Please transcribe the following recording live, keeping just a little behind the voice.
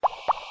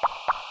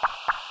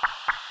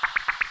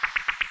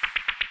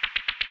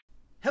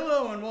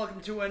and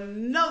welcome to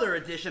another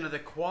edition of the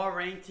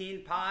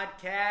quaRANKtined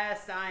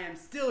podcast. I am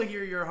still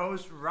here, your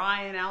host,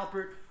 Ryan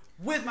Alpert,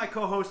 with my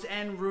co-hosts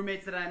and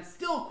roommates that I'm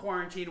still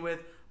quarantined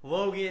with,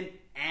 Logan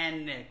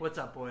and Nick. What's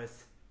up,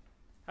 boys?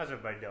 How's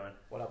everybody doing?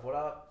 What up, what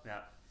up? Yeah.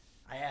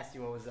 I asked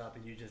you what was up,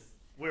 and you just...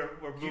 We're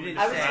moving.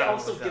 I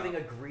was also giving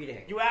a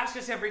greeting. You ask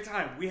us every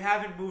time. We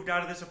haven't moved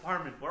out of this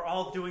apartment. We're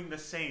all doing the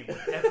same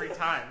every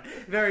time.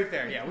 Very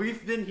fair, yeah.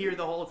 We've been here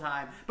the whole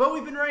time, but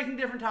we've been ranking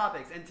different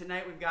topics, and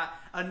tonight we've got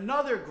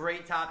another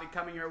great topic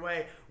coming your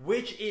way,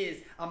 which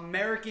is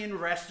American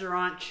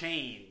restaurant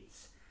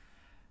chains.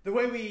 The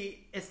way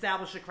we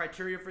established the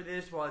criteria for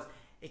this was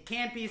it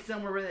can't be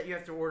somewhere that you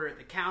have to order at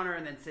the counter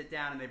and then sit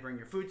down and they bring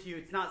your food to you.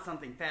 It's not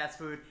something fast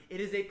food.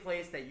 It is a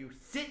place that you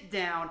sit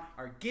down,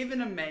 are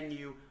given a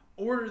menu,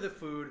 order the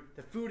food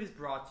is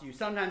brought to you.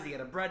 Sometimes you get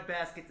a bread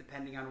basket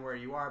depending on where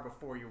you are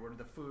before you order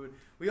the food.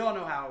 We all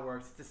know how it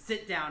works. It's a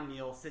sit-down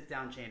meal,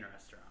 sit-down chain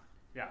restaurant.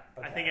 Yeah,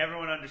 okay. I think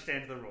everyone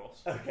understands the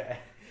rules. Okay.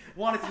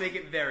 Wanted to make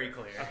it very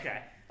clear.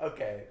 Okay.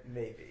 Okay,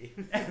 maybe.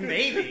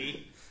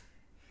 Maybe.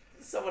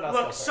 Someone else.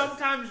 Look,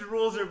 sometimes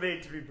rules are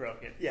made to be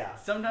broken. Yeah.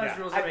 Sometimes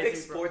rules are I made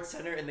picked to be broken.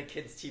 SportsCenter in the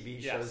kids'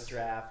 TV shows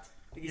draft.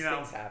 These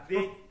things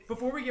happen.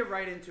 Before we get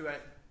right into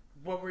it,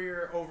 what were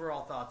your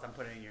overall thoughts on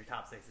putting your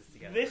top sixes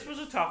together? This was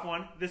a tough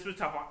one. There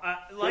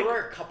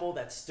were a couple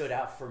that stood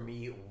out for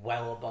me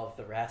well above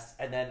the rest,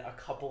 and then a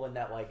couple in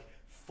that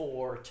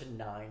 4 to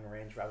 9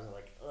 range where I was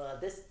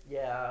like, this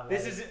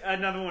is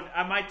another one.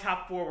 My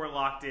top 4 were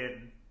locked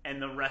in,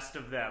 and the rest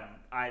of them,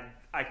 I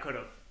could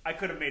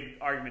have made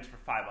arguments for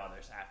 5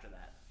 others after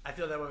that. I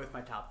feel that way with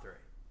my top 3.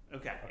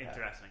 Okay.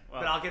 Interesting.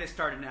 Well, but I'll get it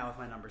started now with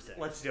my number 6.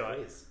 Let's do it.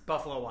 Please.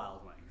 Buffalo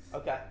Wild Wings.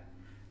 Okay.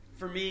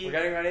 For me, we're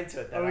getting right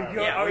into it. Then,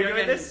 Are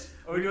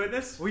we doing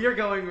this? We are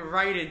going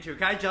right into it.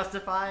 Can I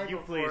justify? You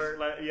before,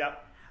 please.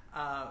 Yep.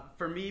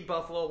 For me,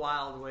 Buffalo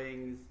Wild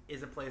Wings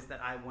is a place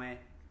that I went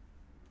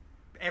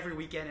every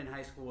weekend in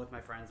high school with my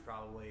friends,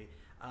 probably.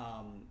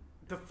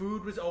 The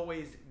food was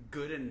always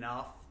good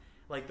enough.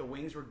 Like, the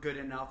wings were good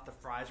enough, the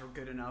fries were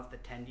good enough, the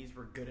tendies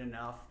were good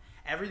enough.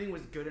 Everything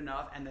was good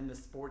enough, and then the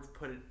sports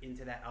put it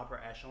into that upper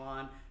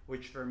echelon,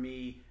 which for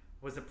me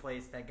was a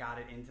place that got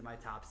it into my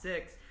top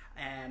 6.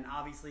 And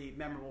obviously,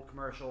 memorable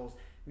commercials,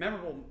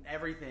 memorable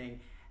everything.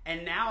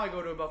 And now I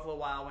go to a Buffalo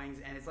Wild Wings,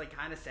 and it's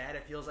kind of sad.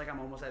 It feels like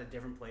I'm almost at a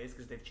different place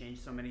because they've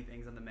changed so many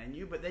things on the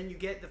menu. But then you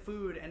get the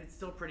food, and it's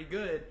still pretty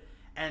good.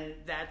 And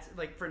that's,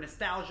 for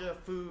nostalgia,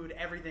 food,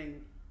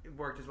 everything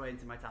worked its way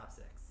into my top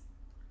 6.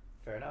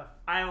 Fair enough.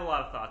 I have a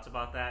lot of thoughts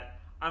about that.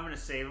 I'm going to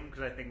save them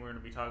because I think we're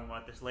going to be talking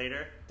about this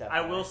later.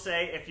 Definitely. I will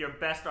say, if your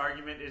best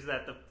argument is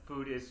that the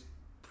food is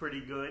pretty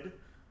good,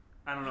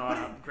 I don't know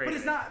how great it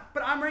is.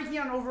 But I'm ranking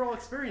on overall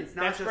experience,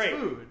 not just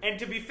food. And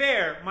to be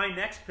fair, my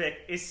next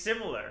pick is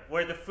similar,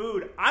 where the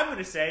food, I'm going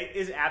to say,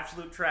 is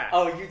absolute trash.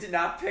 Oh, you did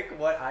not pick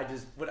what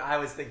I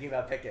was thinking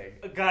about picking.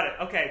 Got it.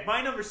 Okay,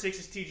 my number 6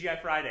 is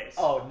TGI Fridays.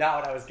 Oh,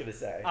 not what I was going to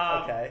say.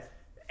 Okay.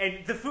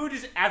 And the food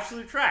is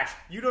absolute trash.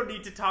 You don't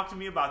need to talk to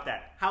me about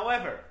that.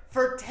 However,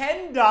 for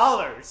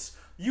 $10,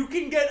 you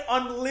can get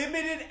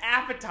unlimited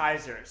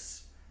appetizers.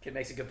 Kid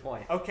makes a good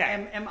point.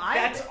 Okay,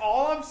 that's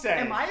all I'm saying.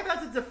 Am I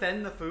about to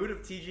defend the food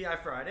of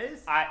TGI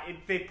Fridays?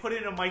 They put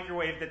it in a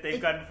microwave that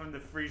they've gotten from the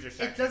freezer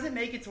section. It doesn't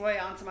make its way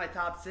onto my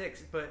top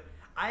 6, but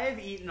I have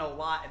eaten a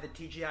lot at the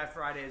TGI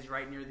Fridays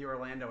right near the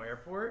Orlando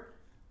airport.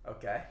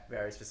 Okay,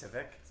 very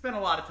specific. Spent a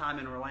lot of time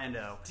in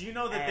Orlando. Do you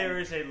know that there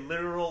is a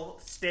literal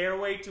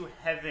stairway to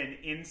heaven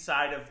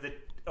inside of the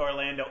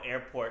Orlando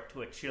airport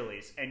to a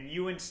Chili's, and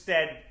you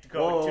instead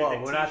go to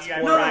the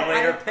TGI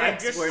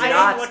Fridays? We're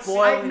not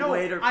spoiling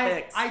later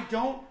picks.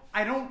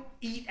 I don't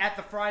eat at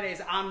the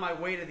Fridays on my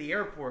way to the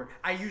airport.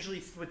 I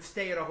usually would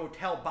stay at a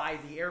hotel by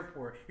the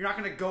airport. You're not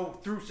going to go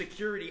through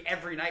security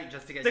every night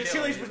just to get Chili's. The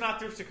Chili's was not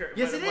through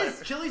security. Yes, it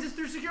is. Chili's is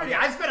through security.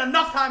 I've spent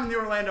enough time in the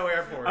Orlando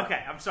airport.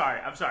 Okay, I'm sorry.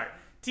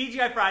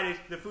 TGI Fridays,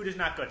 the food is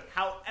not good.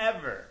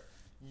 However,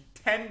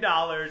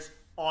 $10,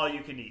 all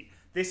you can eat.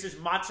 This is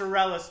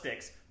mozzarella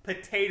sticks,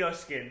 potato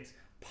skins,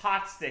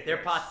 pot stickers. Their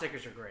pot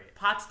stickers are great.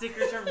 Pot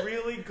stickers are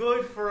really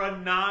good for a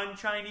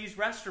non-Chinese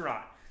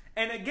restaurant.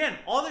 And again,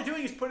 all they're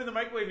doing is putting it in the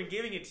microwave and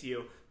giving it to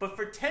you. But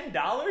for $10,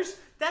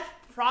 that's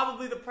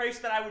probably the price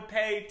that I would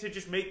pay to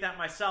just make that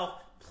myself.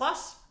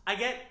 Plus, I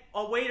get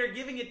a waiter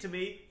giving it to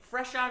me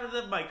fresh out of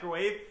the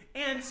microwave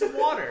and some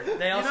water.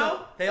 They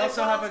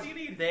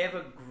have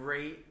a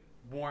great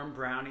warm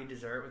brownie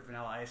dessert with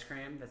vanilla ice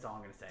cream. That's all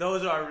I'm gonna say.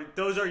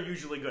 Those are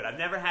usually good. I've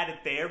never had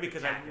it there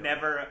because I've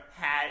never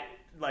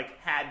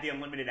had the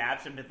unlimited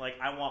apps and been like,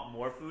 I want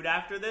more food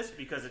after this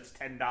because it's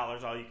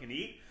 $10 all you can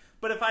eat.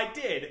 But if I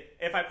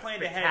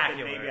planned ahead,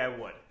 then maybe I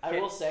would. I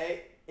will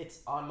say it's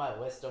on my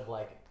list of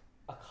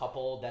a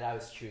couple that I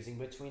was choosing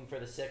between for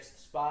the 6th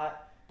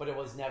spot. But it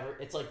was never.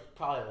 It's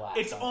probably last.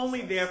 It's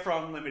only there for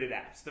unlimited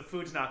apps. The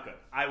food's not good.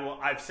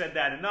 I've said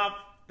that enough.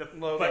 But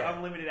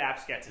unlimited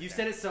apps gets it. You've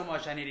said it so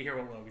much. I need to hear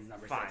what Logan's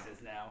number 6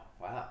 is now.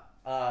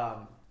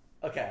 Wow.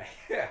 Okay.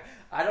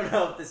 I don't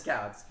know if this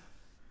counts.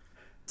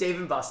 Dave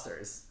and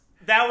Buster's.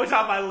 That was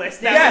on my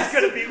list. That Yes!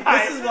 was going to be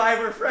my... This is why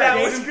we're That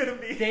friends. was going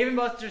to be... Dave and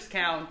Buster's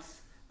counts.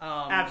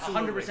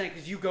 Absolutely. 100%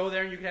 because you go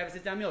there and you can have a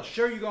sit-down meal.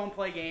 Sure, you go and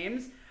play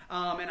games,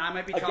 and I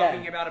might be Again.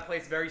 talking about a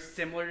place very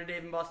similar to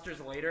Dave and Buster's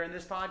later in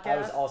this podcast. I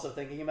was also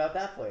thinking about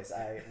that place,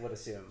 I would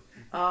assume.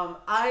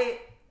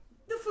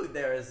 The food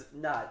there is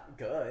not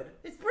good.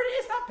 It's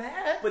not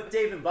bad. But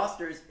Dave and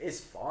Buster's is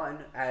fun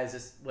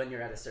when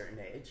you're at a certain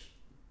age.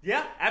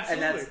 Yeah,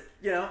 absolutely. And that's,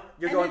 you're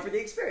And going it- for the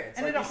experience,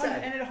 and like you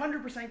said. it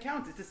 100%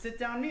 counts. It's a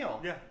sit-down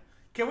meal. Yeah.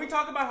 Can we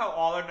talk about how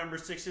all our number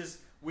sixes,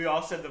 we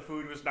all said the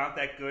food was not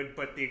that good,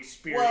 but the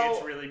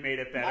experience really made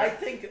it better? I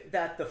think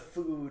that the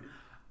food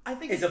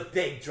is a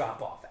big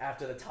drop-off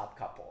after the top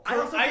couple. I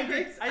also think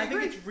agree. I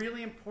think it's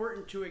really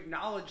important to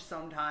acknowledge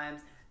sometimes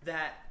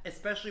that,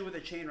 especially with a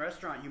chain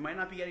restaurant, you might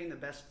not be getting the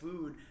best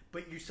food,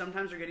 but you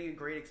sometimes are getting a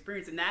great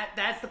experience, and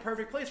that's the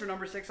perfect place for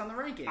number 6 on the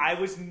ranking. I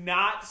was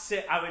not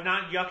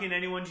yucking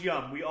anyone's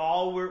yum. We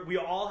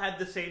all had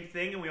the same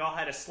thing, and we all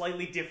had a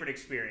slightly different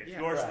experience.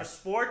 Yeah, Yours right. was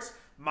sports.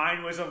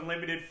 Mine was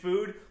unlimited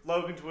food.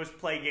 Logan's was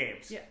play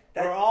games. Yeah.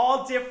 We're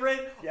all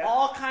different. Yeah.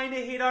 All kind of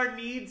hit our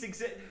needs.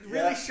 Really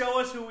Yeah. show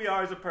us who we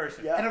are as a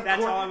person. Yeah.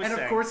 That's all I was saying.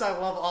 of course, I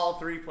love all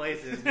 3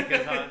 places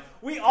because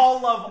we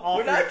all love all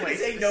We're not three going to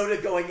places. say no to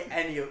going to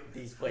any of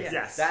these places.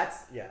 Yes.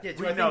 yeah. Do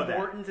We I know think that.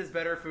 Morton's is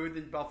better food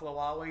than Buffalo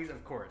Wild Wings?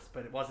 Of course,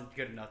 but it wasn't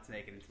good enough to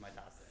make it into my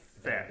top 6.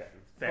 Fair.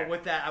 But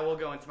with that, I will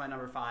go into my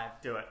number 5.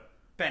 Do it.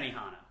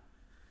 Benihana.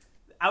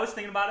 I was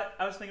thinking about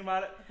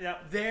it.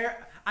 Yeah.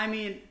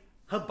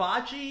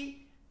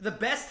 Hibachi. The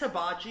best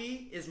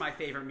hibachi is my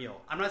favorite meal.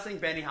 I'm not saying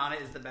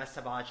Benihana is the best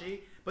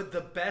hibachi, but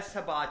the best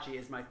hibachi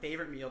is my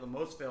favorite meal, the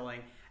most filling.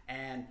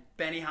 And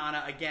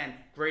Benihana, again,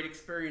 great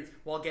experience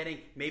while getting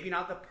maybe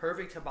not the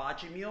perfect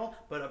hibachi meal,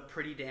 but a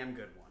pretty damn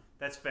good one.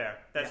 That's fair.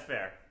 That's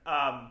Yeah.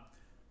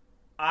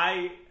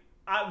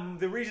 fair.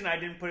 The reason I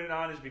didn't put it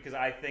on is because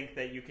I think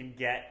that you can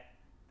get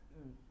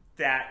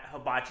that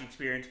hibachi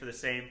experience for the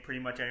same pretty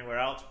much anywhere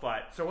else.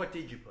 But So what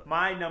did you put?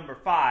 my number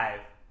 5,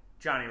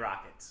 Johnny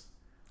Rockets.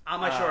 On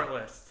my short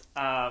list.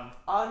 On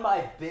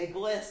my big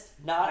list,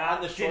 not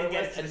on the short didn't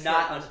get list, to the and short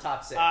not on list. the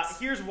top 6.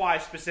 Here's why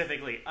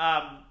specifically.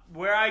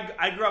 Where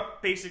I grew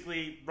up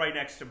basically right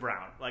next to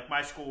Brown. Like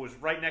my school was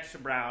right next to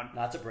Brown.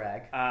 Not to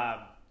brag.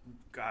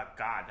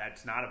 God,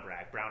 that's not a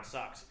brag. Brown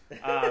sucks.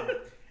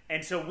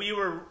 And so we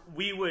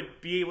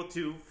would be able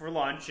to, for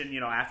lunch and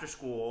after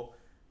school,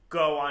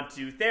 go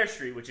onto Thayer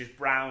Street, which is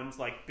Brown's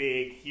like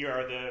big. Here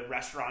are the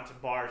restaurants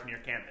and bars near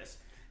campus.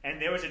 And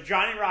there was a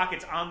Johnny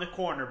Rockets on the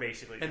corner,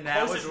 basically, And the that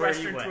closest was where you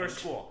restaurant to our went.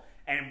 school.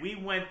 And we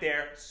went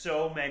there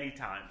so many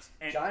times.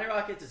 And Johnny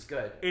Rockets is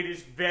good. it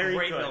is very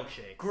Great good.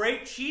 milkshakes.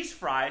 Great cheese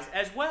fries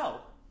as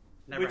well.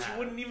 Never which had you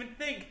wouldn't even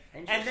think.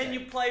 And Interesting. then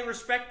you play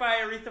Respect by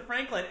Aretha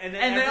Franklin, and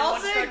then And they all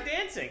everyone sing. start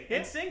dancing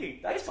and singing.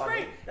 That's it's funny.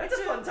 great. That's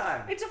It's a fun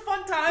time. It's a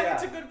fun time. Yeah.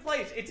 It's a good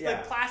place. It's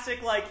Yeah. the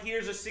classic, like,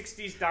 here's a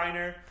 60s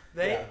diner.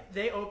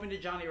 They opened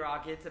at Johnny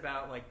Rockets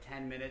about like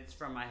 10 minutes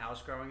from my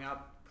house growing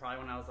up, probably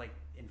when I was like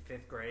in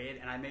 5th grade,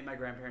 and I made my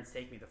grandparents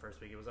take me the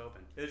first week it was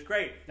open. It was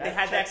great. That they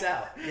had checks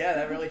out. Yeah,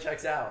 that really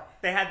checks out.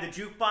 They had the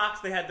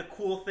jukebox. They had the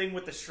cool thing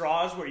with the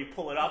straws where you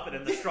pull it up and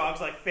then the straws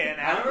like fan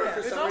I out. remember for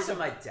It was some awesome. reason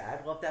my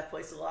dad loved that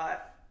place a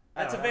lot.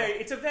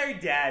 It's a very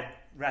dad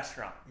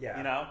restaurant.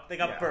 Yeah. They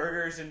got Yeah.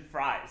 burgers and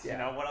fries.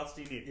 Yeah. What else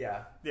do you need?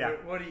 Yeah. Yeah.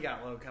 What do you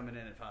got, Lo, coming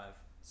in at 5?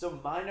 So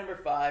my number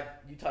 5,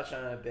 you touched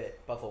on it a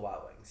bit, Buffalo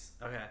Wild Wings.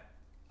 Okay.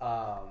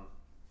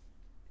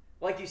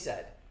 Like you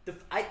said,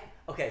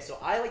 so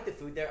I like the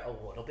food there a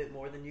little bit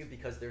more than you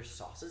because their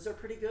sauces are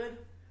pretty good.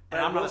 But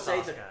And I I'm not will a say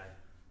sauce that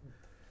guy.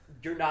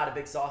 you're not a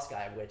big sauce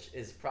guy, which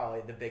is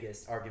probably the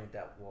biggest argument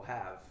that we'll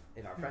have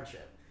in our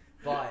friendship.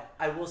 But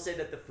I will say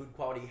that the food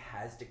quality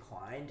has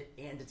declined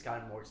and it's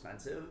gotten more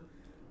expensive.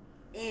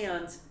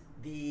 And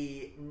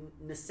the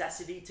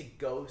necessity to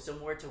go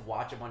somewhere to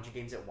watch a bunch of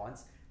games at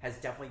once has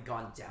definitely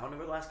gone down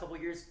over the last couple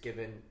of years,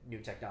 given new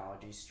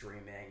technology,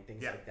 streaming,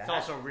 things like that. It's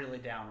also really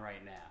down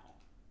right now.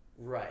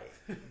 Right.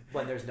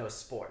 When there's no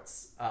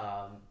sports,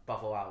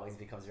 Buffalo Wild Wings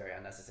becomes very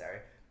unnecessary.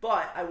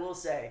 But I will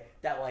say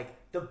that like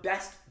the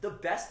best,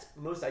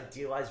 most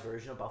idealized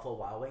version of Buffalo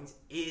Wild Wings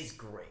is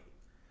great,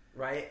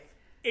 right?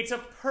 It's a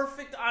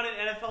perfect on an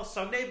NFL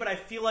Sunday, but I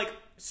feel like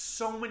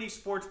so many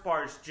sports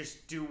bars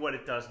just do what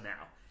it does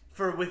now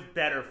with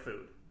better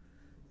food.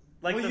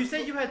 Like Well, you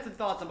said you had some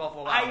thoughts on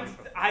Buffalo Wild Wings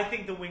before. I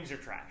think the wings are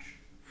trash.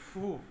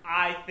 Ooh.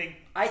 I think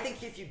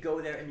if you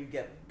go there and you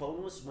get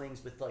boneless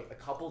wings with like a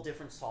couple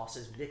different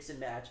sauces, mix and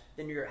match,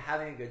 then you're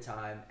having a good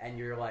time and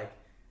you're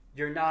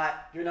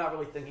not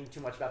really thinking too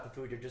much about the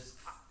food. You're just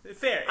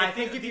fair. I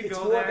think if you it's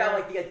go more there, about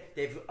like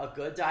they have a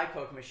good Diet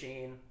Coke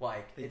machine.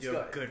 Like they it's do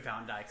good. a good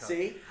fountain Diet Coke.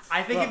 See,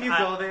 I think Look, if you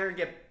go there and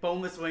get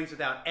boneless wings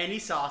without any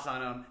sauce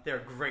on them, they're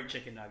great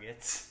chicken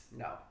nuggets.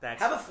 no,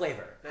 That's- have a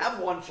flavor. Have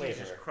one flavor.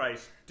 Jesus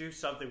Christ, do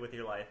something with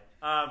your life.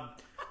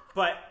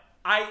 But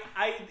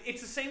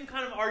it's the same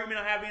kind of argument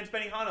I have against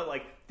Benihana.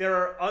 Like, there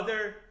are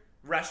other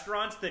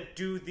restaurants that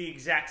do the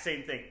exact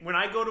same thing. When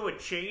I go to a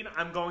chain,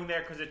 I'm going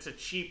there because it's a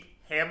cheap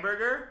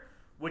hamburger,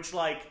 which,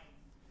 like,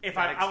 if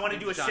That I want to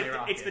excludes do a Johnny sit,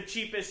 Rocket. it's the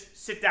cheapest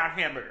sit down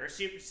hamburger.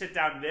 Sit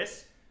down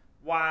this.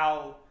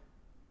 While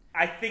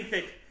I think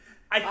that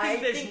I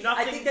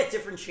think that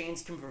different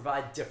chains can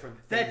provide different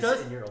things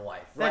in your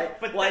life, right?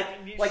 But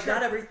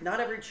not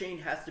every chain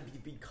has to be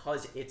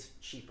because it's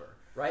cheaper,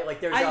 right? Like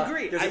there's I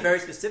agree. There's a very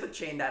specific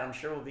chain that I'm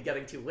sure we'll be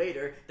getting to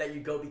later that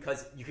you go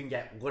because you can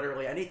get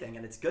literally anything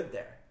and it's good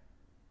there.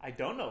 I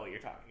don't know what you're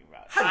talking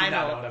about.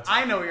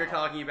 I know what you're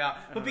talking about.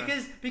 But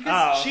because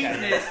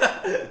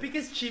cheapness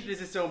because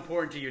cheapness is so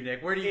important to you,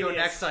 Nick. Where do you go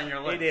next on your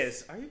list? It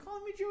is. Are you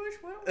calling me Jewish?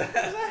 What was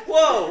that?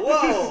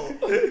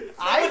 Whoa!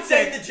 I would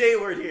say the J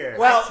word here.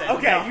 Well,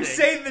 okay, you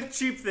say the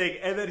cheap thing,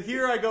 and then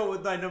here I go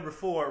with my number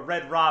 4,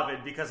 Red Robin,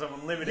 because I'm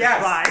unlimited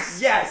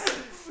fries. Yes.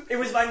 It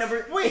was my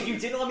number. Wait, if you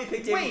didn't let me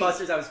pick Dave &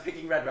 Buster's, I was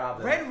picking Red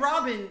Robin. Red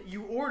Robin,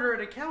 you order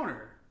at a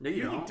counter. No,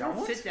 you don't. You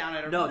don't sit down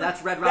at a No,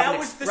 that's Red Robin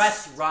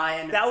Express,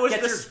 Ryan. That was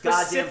Get the your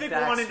specific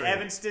goddamn one in facts straight.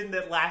 Evanston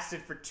that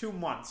lasted for 2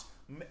 months.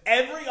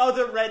 Every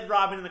other Red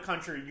Robin in the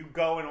country, you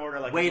go and order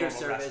like Waiter a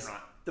normal service.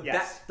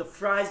 restaurant. The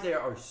fries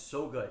there are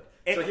so good.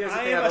 And so here's the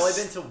I thing: am I've a only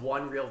been to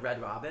one real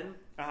Red Robin,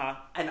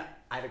 and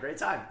I had a great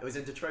time. It was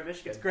in Detroit,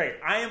 Michigan. It's great.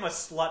 I am a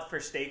slut for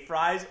steak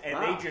fries,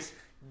 and they just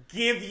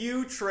give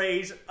you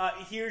trays.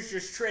 Here's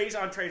just trays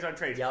on trays on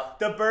trays. Yep.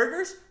 The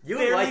burgers, You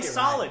would fairly like it,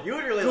 solid. Ryan. You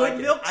would really good like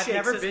it.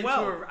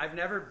 milkshakes I've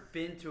never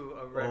been to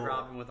a Red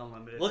Robin with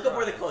unlimited Look up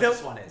where the fries.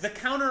 closest one is. The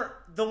counter,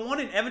 the one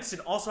in Evanston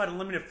also had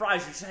unlimited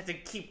fries. You just had to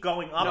keep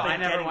going up No, and I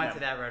never getting went them.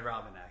 to that Red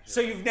Robin, actually.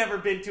 So you've never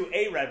been to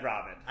a Red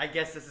Robin. I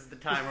guess this is the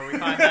time where we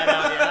find that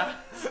out,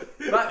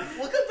 yeah? But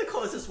look up the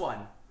closest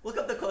one. Look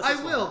up the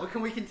closest one. I will, but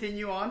can we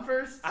continue on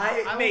first?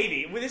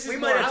 Maybe. Well, this is we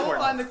more might have I to will work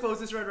find on the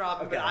closest Red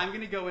Robin, but Okay. I'm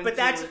going to go into...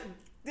 But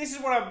this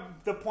is what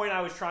the point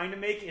I was trying to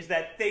make is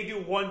that they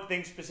do one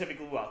thing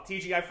specifically well.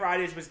 TGI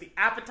Fridays was the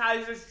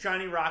appetizers.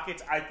 Johnny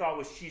Rockets I thought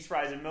was cheese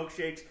fries and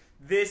milkshakes.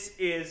 This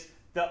is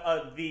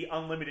the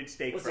unlimited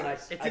steak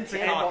fries. It's in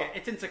Secaucus.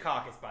 It's in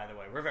Secaucus, by the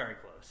way. We're very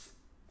close.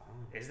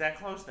 Is that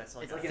close? That's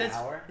like, like an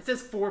hour? It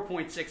says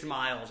 4.6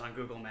 miles on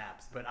Google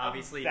Maps, but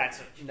obviously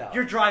No.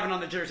 you're driving on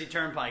the Jersey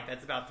Turnpike.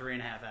 That's about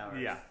 3.5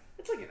 hours. Yeah.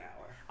 It's like an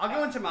hour. I'll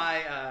go into my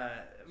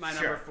my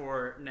Sure. number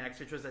 4 next,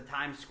 which was a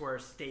Times Square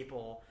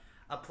staple,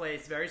 a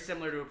place very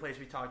similar to a place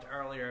we talked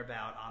earlier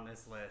about on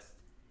this list.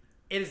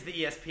 It is the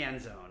ESPN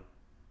Zone.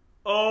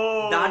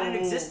 Oh. Not in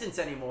existence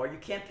anymore. You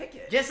can't pick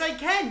it. Yes, I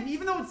can,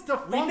 even though it's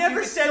defunct. We never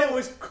it's said still- it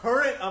was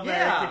current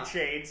American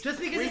chains. Just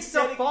because We it's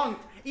said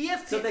defunct.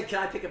 ESPN. So then, can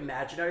I pick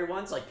imaginary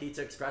ones like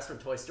Pizza Express from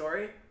Toy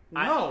Story?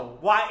 No.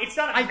 Why? It's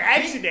not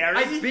imaginary.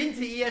 I've been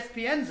to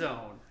ESPN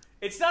Zone.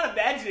 It's not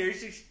imaginary. It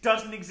just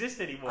doesn't exist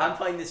anymore. I'm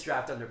playing this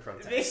draft under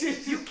protest. This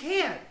is You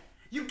can't.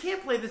 You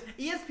can't play this.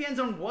 ESPN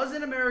Zone was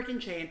an American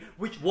chain,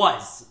 which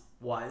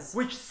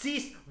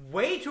ceased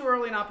way too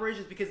early in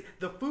operations because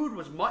the food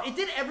was it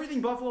did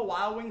everything Buffalo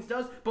Wild Wings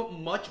does, but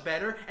much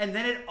better. And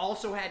then it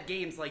also had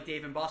games like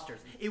Dave & Buster's.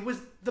 It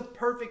was the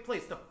perfect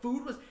place. The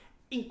food was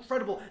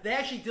incredible. They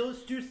actually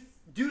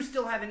do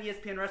still have an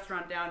ESPN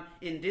restaurant down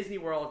in Disney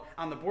World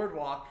on the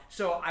boardwalk.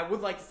 So I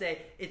would like to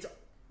say it's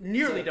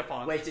nearly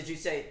defunct. Wait, did you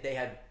say they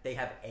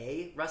have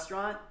a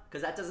restaurant?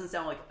 Because that doesn't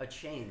sound like a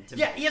chain to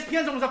me. Yeah,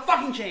 ESPN Zone was a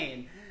fucking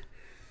chain.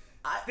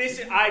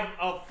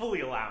 I'm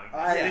fully allowing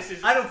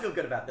this. I don't feel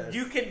good about this.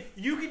 You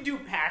can do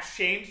past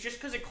chains just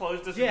because it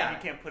closed doesn't mean you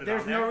can't put it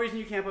there's on there. no reason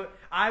you can't put.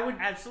 I would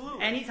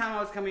Absolutely. Anytime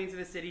I was coming into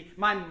the city,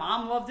 my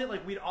mom loved it.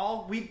 Like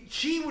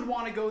she would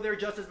want to go there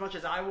just as much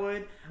as I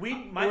would.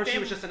 She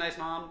was just a nice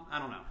mom. I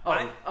don't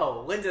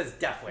know. Linda's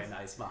definitely a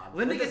nice mom.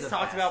 Linda Linda's gets the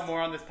talked best. about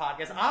more on this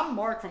podcast. I'm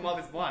Mark from Love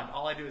Is Blind.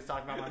 All I do is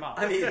talk about my mom.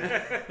 I mean,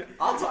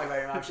 I'll talk about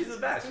your mom. She's the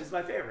best. She's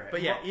my favorite.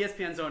 But yeah,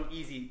 ESPN Zone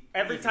easy.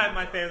 Every easy time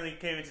my info. family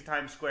came into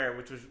Times Square,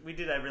 which was we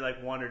did every like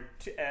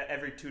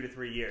every 2 to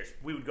 3 years,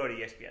 we would go to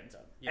ESPN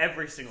Zone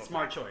every single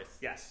Smart time. choice.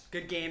 Yes,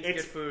 Good games,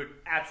 It's good food.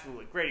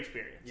 absolutely great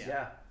experience.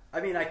 yeah. I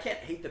mean, I can't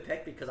hate the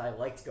pick because I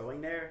liked going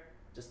there.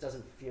 Just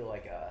doesn't feel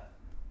like a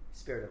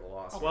spirit of a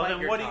loss. Well, Bite then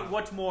your tongue.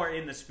 what's more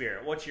in the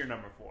spirit? What's your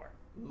number 4?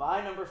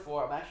 My number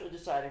 4, I'm actually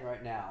deciding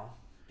right now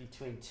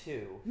between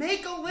 2.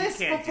 Make a list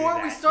can't do before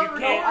we that. start You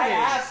recording.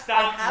 can't.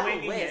 Stop I have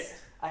winging a list. it.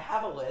 I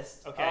have a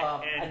list. Okay,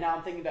 and now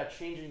I'm thinking about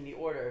changing the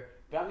order,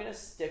 but I'm going to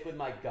stick with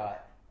my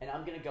gut, and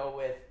I'm going to go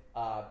with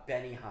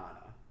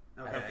Benihana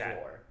at Okay.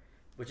 4,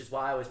 which is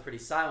why I was pretty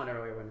silent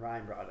earlier when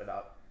Ryan brought it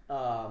up.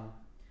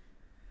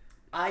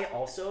 I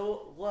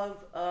also love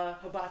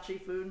hibachi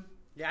food.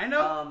 Yeah, I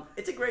know.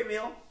 It's a great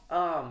meal.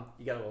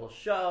 You got a little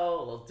show,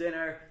 a little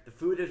dinner. The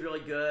food is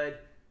really good.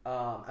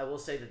 I will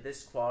say that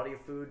this quality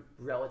of food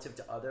relative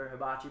to other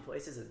hibachi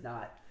places is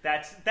not.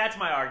 That's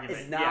my argument.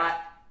 It's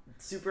not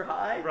super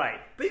high. Right.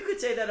 But you could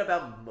say that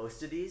about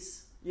most of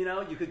these. You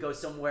know, you could go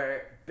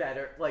somewhere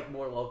better, like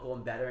more local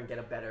and better, and get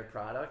a better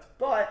product.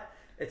 But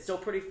it's still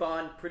pretty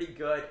fun, pretty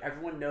good.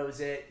 Everyone knows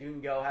it. You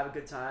can go have a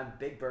good time.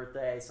 Big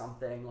birthday,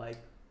 something like.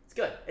 It's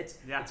good.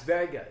 It's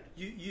very good.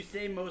 You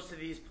say most of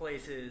these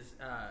places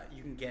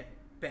you can get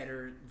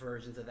better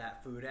versions of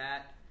that food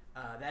at.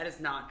 That is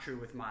not true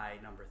with my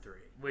number 3.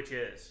 Which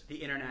is?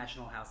 The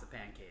International House of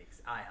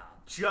Pancakes,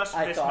 IHOP. Just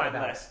I missed thought my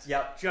about list. it.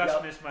 Yep.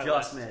 Just missed my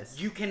just list. missed.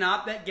 You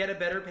cannot get a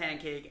better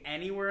pancake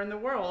anywhere in the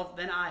world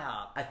than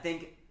IHOP. I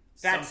think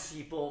That's- some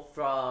people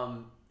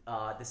from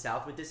the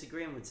South would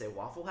disagree and would say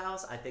Waffle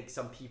House. I think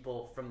some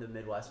people from the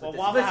Midwest would Well,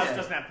 Waffle disagree. House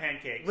doesn't have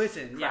pancakes.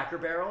 Listen, yeah, Cracker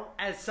Barrel?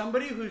 as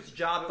somebody whose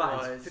job it Fine.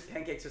 was,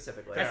 Pancakes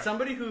specifically. as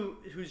somebody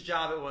whose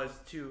job it was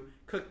to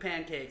cook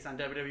pancakes on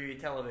WWE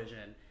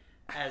television,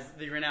 as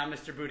the renowned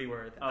Mr.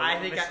 Bootyworth, Oh, I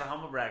think Mr.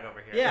 Humble Brag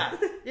over here.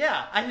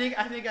 yeah, I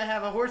think I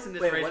have a horse in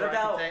this Wait, race what where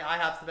about- I can say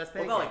IHOP's the best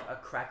What pancake. about like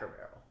a Cracker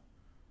Barrel?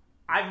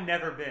 I've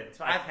never been,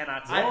 so I I've-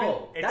 cannot say. I've been-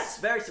 Whoa, It's that's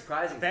very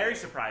surprising. very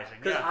surprising.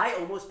 Because Yeah. I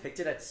almost picked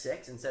it at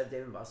 6 instead of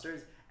Dave &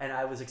 Buster's, and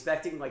I was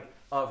expecting like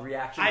a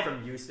reaction I-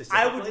 from you I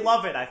specifically. would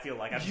love it. I feel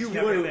like I've You just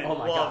never would been. Oh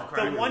my love god!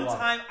 Cracker The you one would love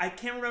it. time, I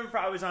can't remember if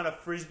I was on a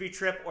frisbee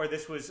trip or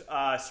this was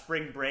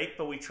spring break,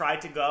 but we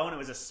tried to go and it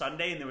was a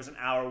Sunday and there was an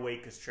hour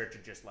wait because church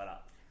had just let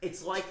up.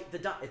 It's like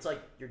it's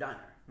like your diner.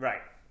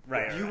 Right.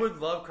 You would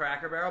love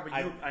Cracker Barrel, but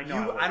I know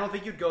I would. I don't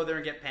think you'd go there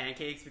and get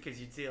pancakes because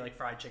you'd see like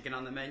fried chicken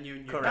on the menu.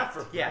 And you'd Correct. Not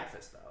for Yeah.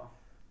 breakfast though.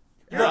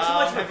 You're You're too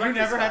much of a have you breakfast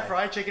never had guy.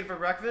 fried chicken for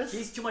breakfast?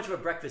 He's too much of a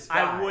breakfast guy.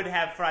 I would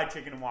have fried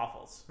chicken and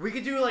waffles. We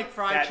could do like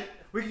fried. That-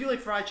 We could do like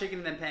fried chicken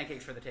and then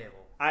pancakes for the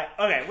table.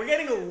 Okay, we're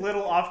getting a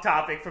little off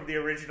topic from the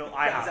original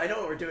Guys, I IHOP. know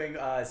what we're doing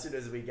as soon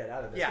as we get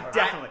out of this. Yeah, part.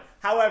 Definitely.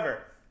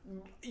 However,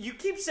 you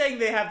keep saying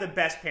they have the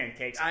best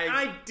pancakes. I-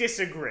 I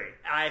disagree.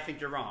 I think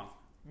you're wrong.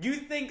 You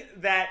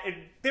think that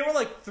there were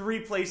like 3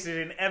 places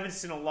in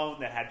Evanston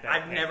alone that had better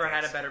I've never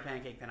had a pancakes. better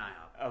pancake than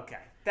IHOP. Okay.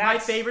 My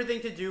That's favorite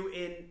thing to do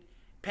in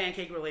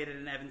pancake related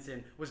in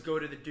Evanston was go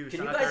to the Deuce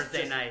Can on you a guys Thursday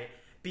just- night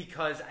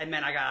because I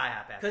meant I got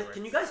IHOP afterwards.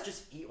 Can you guys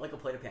just eat like a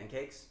plate of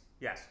pancakes,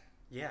 Yes.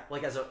 Yeah.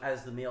 like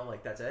as the meal,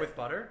 like that's it? With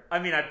butter? I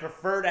mean, I'd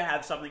prefer to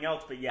have something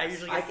else, but yes. I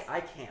usually I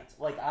can't.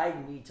 Like I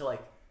need to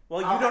like. Well,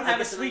 you I'll don't have a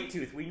get something- sweet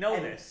tooth. We know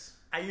and- this.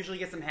 I usually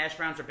get some hash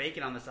browns or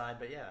bacon on the side,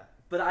 but yeah.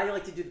 But I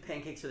like to do the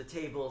pancakes for the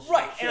table.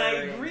 Right, and I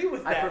sharing. agree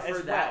with I that prefer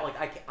as that. well.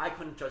 Like I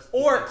couldn't just. eat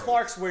Or pancakes.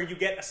 Clark's, where you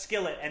get a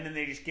skillet and then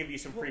they just give you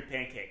some free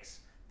pancakes.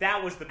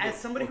 That was the move. As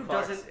somebody Or who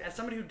Clark's.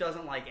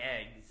 doesn't like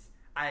eggs,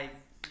 I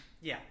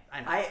know.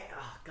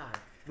 Oh god,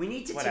 we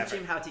need to Whatever. teach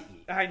him how to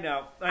eat. I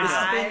know. This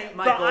has been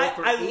my but goal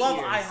for I 8 love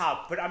years.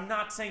 IHOP, but I'm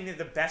not saying they're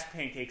the best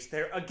pancakes.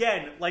 They're,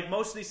 again, like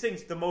most of these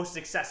things, the most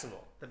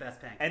accessible The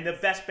best pancakes. and the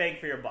best bang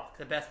for your buck.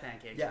 The best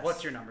pancakes. Yes.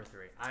 What's your number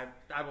 3?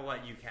 I will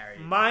let you carry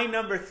it. My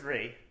number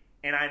 3,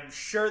 and I'm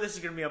sure this is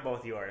going to be on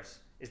both yours,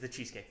 is the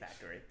Cheesecake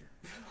Factory.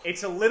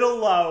 It's a little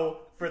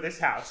low for this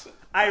house.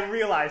 I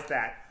realize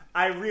that.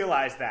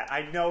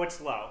 I know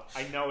it's low.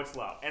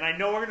 And I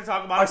know we're going to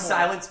talk about Our it more.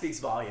 silence speaks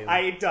volume.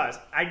 It does.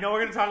 I know we're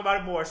going to talk about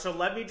it more, so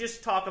let me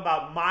just talk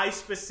about my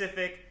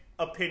specific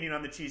opinion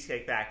on the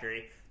Cheesecake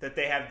Factory, that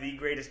they have the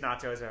greatest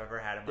nachos I've ever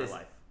had in my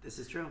life. This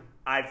is true.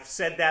 I've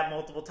said that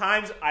multiple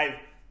times.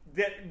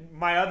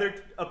 My other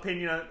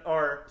opinion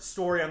or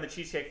story on the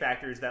Cheesecake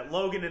Factory is that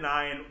Logan and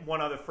I and one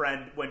other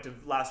friend went to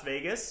Las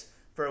Vegas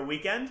for a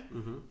weekend.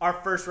 Mm-hmm. Our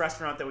first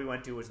restaurant that we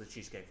went to was the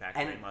Cheesecake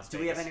Factory And in Las do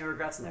Vegas. we have any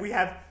regrets in there? We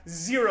have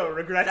 0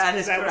 regrets. That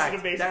is because was correct. an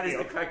amazing That is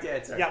deal. the correct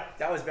answer. Yep.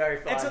 That was very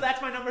fun. And so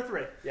that's my number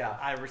 3. yeah.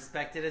 I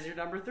respect it as your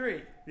number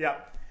 3.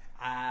 Yep.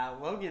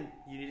 Logan,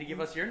 you need to give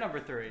us your number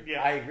 3.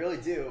 Yeah. I really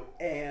do.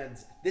 And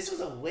this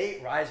was a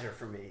late riser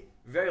for me.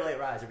 Very late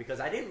riser because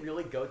I didn't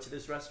really go to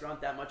this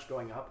restaurant that much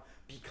growing up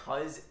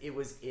because it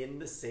was in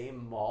the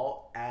same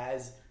mall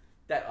as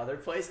that other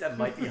place that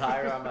might be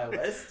higher on my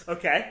list.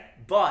 Okay.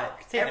 But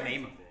Say the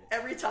name of it.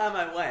 every time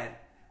I went,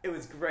 it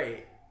was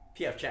great.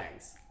 P.F.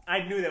 Chang's.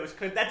 I knew that was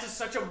because that's just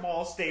such a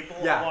mall staple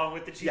Yeah. along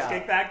with the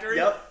Cheesecake Yeah. Factory.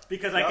 Yep.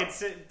 Because Yep. I could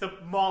sit. The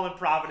mall in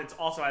Providence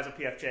also has a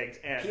P.F. Chang's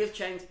and P.F.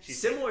 Chang's, Cheesecake.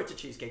 similar to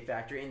Cheesecake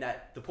Factory in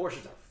that the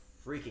portions are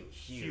freaking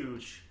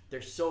huge.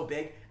 They're so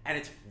big, and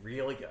it's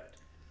really good.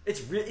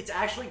 It's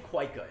actually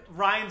quite good.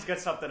 Ryan's got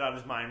something on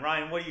his mind.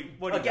 Ryan, what do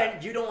you Again,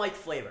 got? you don't like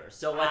flavor,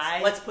 so I-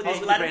 let's put this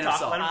Oh, with a let him grain of talk,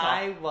 salt. let him talk.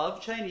 I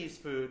love Chinese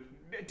food.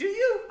 Do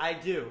you? I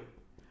do.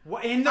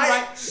 In the I-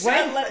 right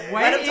Let-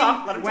 let him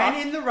talk, let him when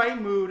talk. in the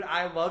right mood,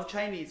 I love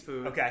Chinese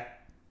food. Okay.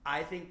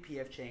 I think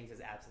P.F. Chang's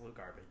is absolute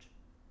garbage.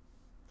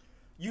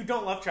 You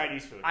don't love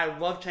Chinese food. I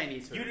love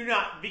Chinese food. You do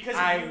not, because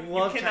I you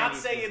love cannot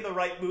Chinese say food. in the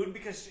right mood,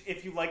 because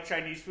if you like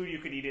Chinese food, you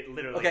could eat it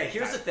literally. Okay,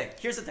 anytime.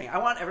 here's the thing. I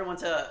want everyone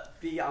to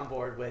be on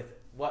board with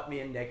what me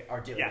and Nick are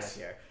dealing Yes.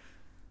 with here.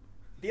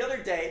 The other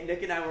day,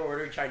 Nick and I were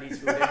ordering Chinese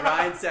food, and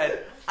Ryan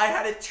said, "I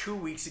had it 2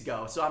 weeks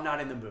ago, so I'm not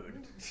in the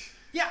mood."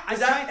 Yeah,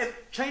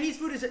 Chinese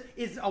food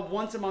is a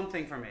once a month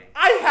thing for me.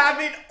 I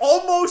have it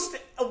almost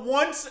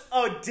once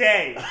a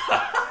day.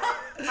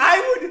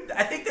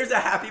 I think there's a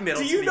happy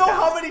middle. Do to you be know found.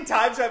 how many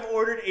times I've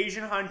ordered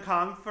Asian Hong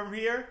Kong from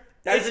here?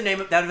 That is the name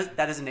of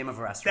that is the name of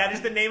a restaurant. That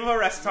is the name of a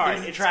restaurant.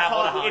 You It's travel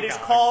to called, Hong it is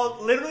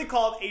Kong. literally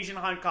called Asian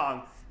Hong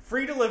Kong.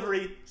 Free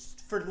delivery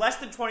for less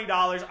than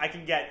 $20. I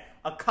can get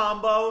a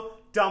combo,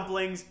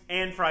 dumplings,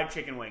 and fried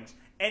chicken wings,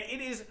 and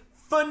it is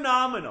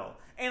phenomenal.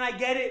 And I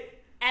get it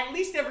at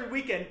least every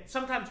weekend,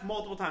 sometimes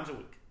multiple times a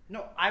week.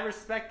 No, I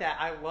respect that.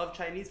 I love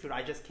Chinese food.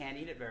 I just can't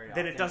eat it very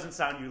often. Then it doesn't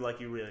sound like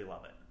you really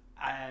love it.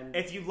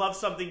 If you love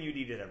something, you'd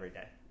eat it every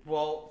day.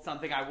 Well,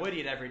 something I would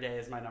eat every day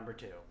is my number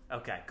 2.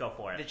 Okay, go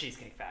for it. The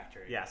Cheesecake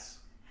Factory. Yes.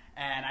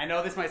 And I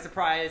know this might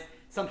surprise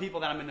some people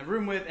that I'm in the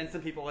room with and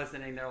some people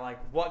listening. They're like,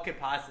 what could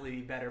possibly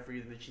be better for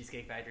you than the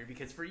Cheesecake Factory?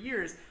 Because for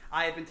years,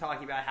 I have been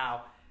talking about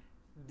how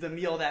the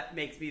meal that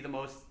makes me the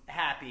most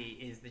happy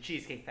is the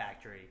Cheesecake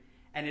Factory.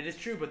 And it is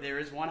true, but there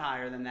is one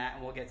higher than that,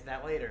 and we'll get to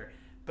that later.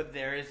 But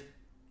there is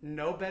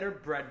no better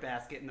bread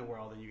basket in the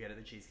world than you get at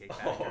the Cheesecake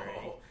Factory.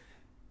 Oh.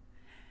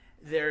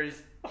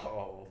 There's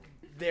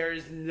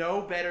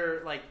no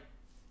better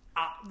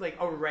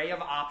array of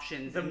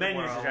options. The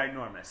menus are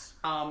ginormous.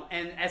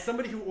 And as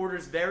somebody who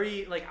orders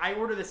I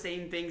order the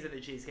same things at the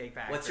Cheesecake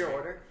Factory. What's your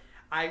order?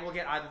 I will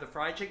get either the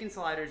fried chicken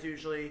sliders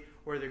usually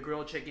or the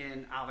grilled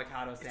chicken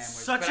avocado sandwich.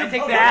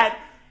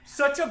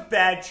 Such a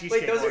bad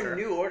cheesecake. Wait, those order. are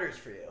new orders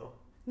for you.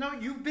 No,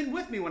 you've been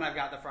with me when I've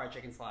got the fried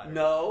chicken sliders.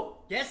 No.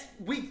 Yes,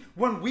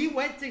 when we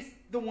went to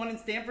the one in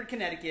Stamford,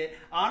 Connecticut,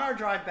 on our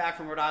drive back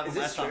from Rhode Island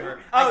last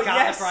summer, I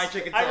got the fried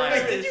chicken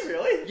sliders. Wait, did you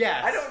really?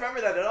 Yes. I don't remember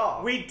that at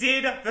all. We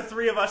did, the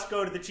three of us,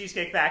 go to the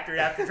Cheesecake Factory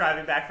after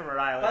driving back from Rhode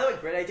Island. By the way,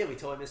 great idea. We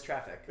totally missed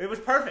traffic. It was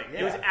perfect.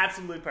 Yeah. It was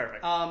absolutely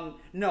perfect.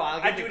 No,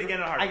 I'd do it again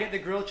in a heartbeat. I get the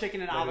grilled chicken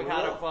and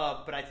avocado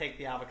club, but I take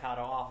the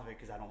avocado off of it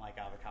because I don't like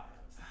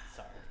avocados.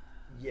 Sorry.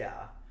 Yeah.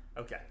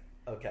 Okay.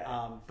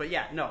 But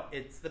yeah, no,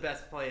 it's the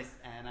best place,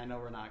 and I know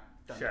we're not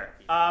done. Sure.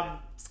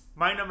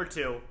 My number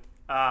 2,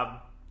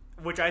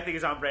 which I think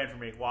is on brand for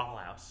me, Waffle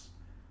House.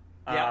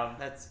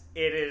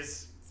 It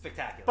is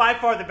spectacular. By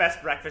far the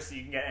best breakfast that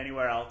you can get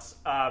anywhere else.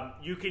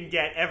 You can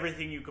get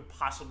everything you could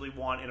possibly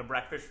want in a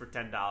breakfast for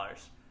 $10.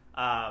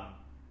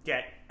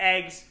 Get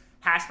eggs,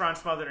 hash brown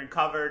smothered and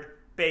covered,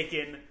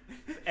 bacon,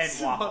 and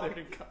waffle.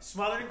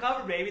 Smothered and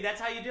covered, baby. That's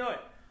how you do it.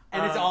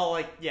 And it's all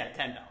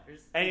 $10.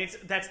 And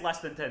that's less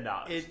than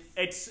 $10.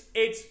 It's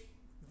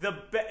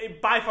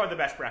by far the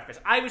best breakfast.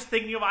 I was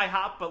thinking of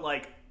IHOP, but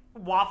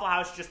Waffle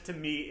House just to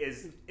me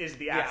is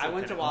the absolute. Yeah, I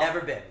went to Waffle.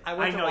 Never been. I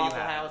went to Waffle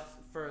House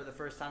for the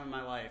first time in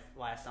my life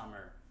last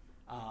summer,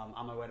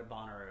 on my way to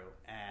Bonnaroo,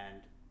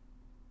 and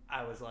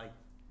I was like,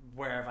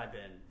 "Where have I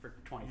been for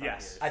 25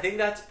 years?" I think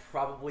that's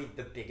probably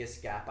the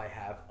biggest gap I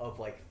have of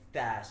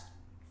fast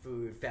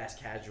food, fast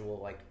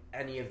casual,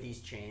 any of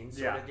these chains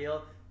sort of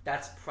deal.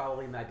 That's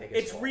probably my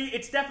biggest goal.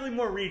 It's definitely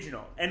more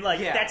regional, and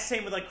that's the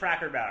same with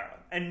Cracker Barrel.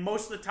 And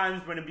most of the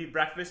times when it'd be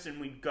breakfast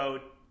and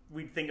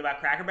we'd think about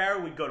Cracker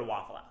Barrel, we'd go to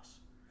Waffle House.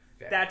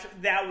 Fair.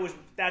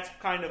 That's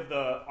kind of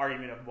the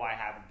argument of why I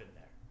haven't been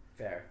there.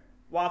 Fair.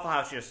 Waffle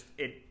House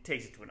it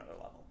takes it to another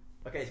level.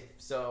 Okay,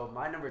 so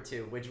my number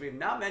 2, which we've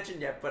not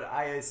mentioned yet, but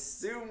I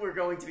assume we're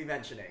going to be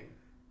mentioning,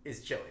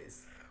 is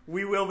Chili's.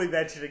 We will be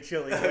mentioning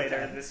Chili's later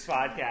in this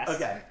podcast.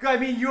 Okay. I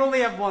mean, you only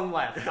have one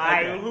left.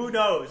 Who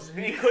knows?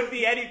 It could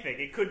be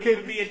anything. It could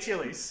even be a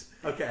Chili's.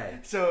 Okay.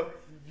 So,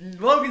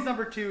 Logan's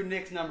number 2,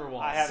 Nick's number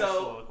 1. I have a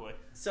soliloquy.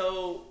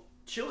 So,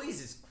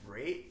 Chili's is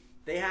great.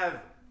 They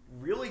have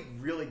really,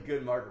 really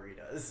good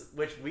margaritas,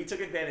 which we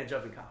took advantage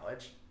of in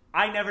college.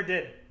 I never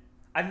did.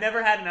 I've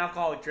never had an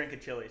alcoholic drink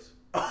at Chili's.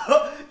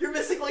 You're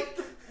missing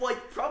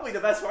probably the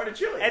best part of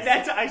Chili's. And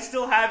I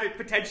still have it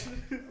potentially.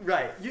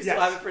 Right. You still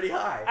have it pretty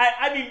high.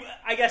 I mean,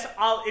 I guess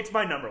it's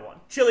my number 1.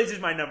 Chili's is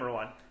my number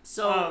 1.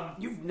 So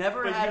you've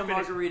never had a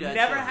margarita at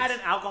Never Chili's. had an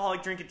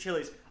alcoholic drink at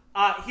Chili's.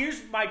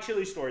 Here's my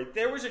Chili's story.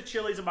 There was a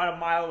Chili's about a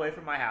mile away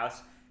from my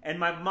house, and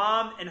my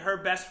mom and her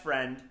best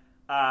friend,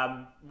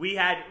 we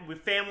had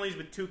families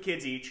with 2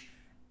 kids each.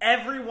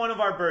 Every one of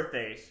our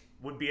birthdays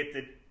would be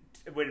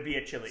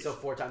at Chili's. So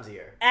 4 times a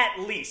year. At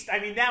least. I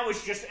mean, that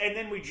was just, and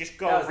then we just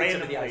go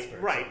randomly.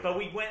 Right, but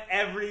we went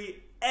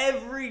every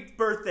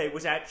birthday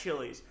was at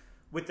Chili's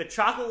with the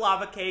chocolate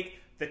lava cake,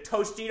 the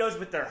Tostitos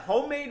with their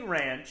homemade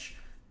ranch,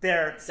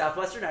 their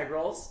Southwestern egg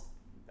rolls.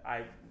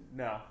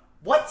 No.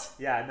 What?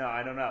 Yeah, no,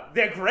 I don't know.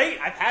 They're great.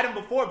 I've had them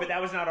before, but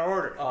that was not our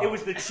order. Oh. It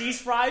was the cheese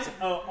fries,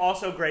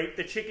 also great.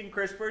 The chicken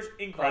crispers,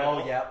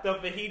 incredible. Oh, yeah. The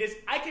fajitas.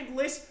 I could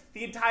list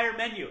the entire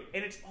menu,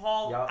 and it's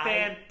all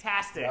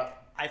fantastic.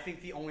 I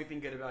think the only thing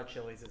good about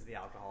Chili's is the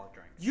alcoholic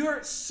drinks.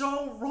 You're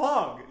so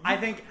wrong. I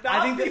think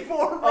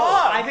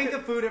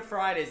the food at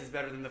Fridays is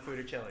better than the food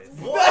at Chili's.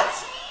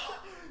 What?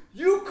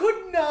 You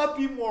could not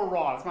be more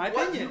wrong. It's my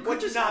opinion. You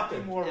could not be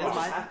more wrong. What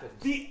just happened?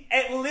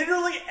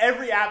 Literally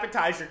every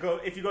appetizer,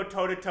 if you go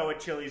toe to toe at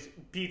Chili's,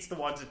 beats the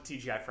ones at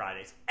TGI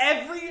Fridays.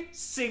 Every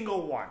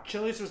single one.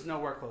 Chili's was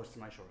nowhere close to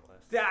my short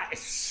list. That,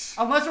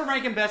 unless we're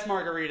ranking best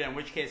margarita, in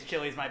which case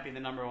Chili's might be the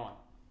number 1.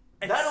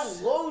 That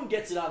alone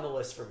gets it on the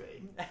list for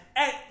me.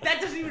 And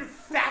that doesn't even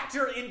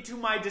factor into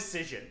my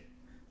decision.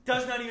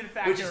 Does not even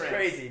factor in. Which is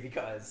crazy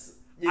because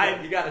you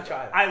got to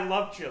try that. I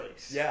love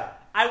Chili's. Yeah.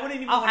 I wouldn't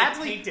even want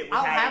to taint it with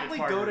I'll having happily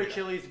go to margarita.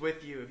 Chili's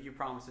with you if you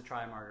promise to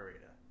try a margarita.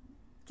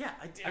 Yeah,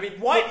 I mean,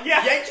 what?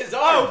 Yeah. Yank his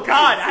arm, Oh please.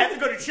 God, I have to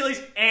go to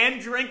Chili's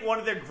and drink one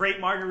of their great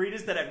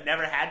margaritas that I've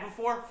never had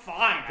before.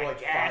 Fine, For I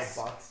guess.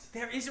 $5.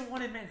 There isn't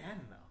one in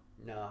Manhattan though.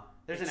 No.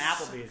 There's an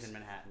Applebee's in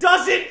Manhattan.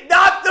 Does it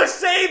not the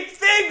same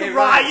thing, Hey,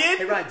 Ryan?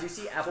 Hey Ryan, do you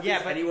see Applebee's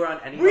Yeah, but anywhere on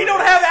any? We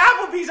don't have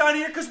Applebee's on around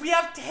here because we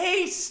have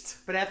taste.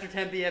 But after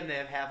 10 p.m. they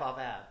have half-off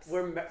apps.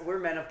 We're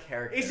men of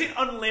character. Is it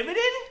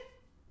unlimited?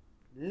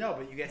 No,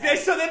 but you get.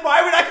 So then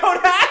why would I go to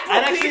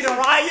Applebee's,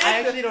 I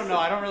actually don't know.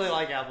 I don't really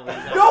like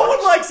Applebee's. No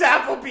one likes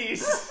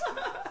Applebee's.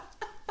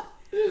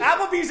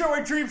 Applebee's are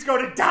where dreams go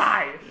to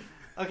die.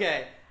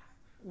 Okay,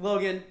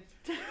 Logan,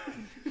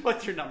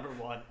 what's your number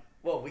one?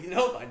 Well, we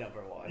know my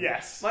number one.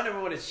 Yes. My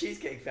number one is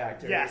Cheesecake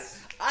Factory.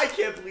 Yes. I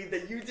can't believe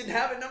that you didn't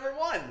have it number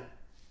one.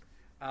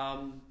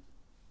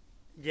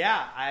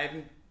 Yeah,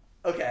 I'm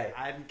Okay.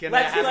 gonna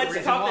have a Let's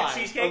reason talk why. the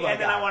cheesecake, Oh my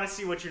and then I God. want to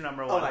see what's your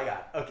number one. Oh my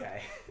god.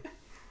 Okay.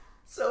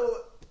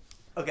 So,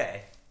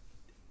 okay.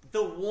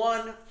 The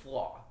one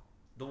flaw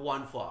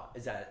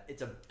is that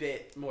it's a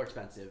bit more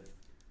expensive,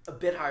 a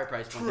bit higher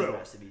price point than the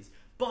rest of these.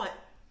 But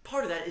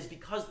part of that is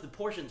because the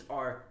portions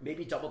are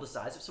maybe double the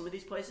size of some of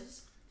these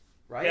places,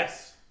 right?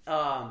 Yes.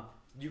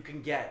 You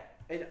can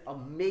get an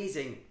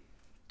amazing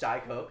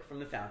Diet Coke from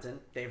the fountain.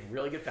 They have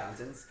really good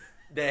fountains.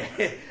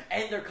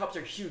 And their cups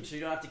are huge, so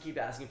you don't have to keep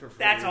asking for free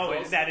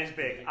That is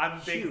big. I'm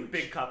a Huge.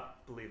 big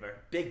cup believer.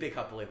 Big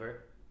cup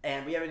believer.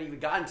 And we haven't even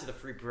gotten to the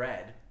free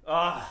bread.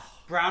 Ugh.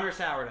 Brown or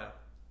sourdough?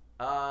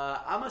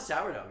 I'm a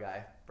sourdough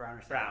guy. Brown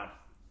or sourdough? Brown.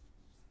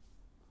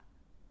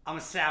 I'm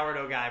a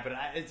sourdough guy, but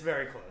it's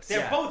very close.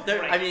 They're both They're-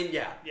 great. I mean,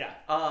 yeah.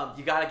 Yeah.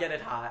 You gotta get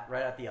it hot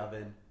right out the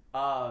oven.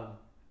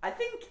 I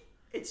think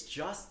it's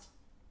just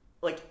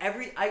like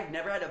I've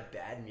never had a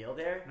bad meal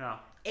there. No.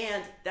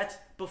 And that's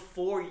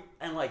before,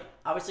 and like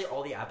obviously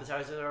all the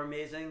appetizers are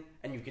amazing,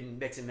 and you can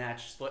mix and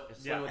match, split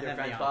Yeah, with and your then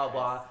friends, the blah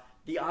blah entrees. blah.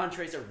 The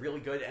entrees are really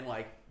good and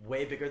like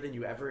way bigger than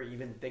you ever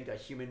even think a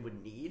human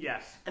would need.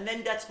 Yes. And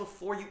then that's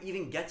before you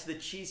even get to the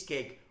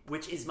cheesecake,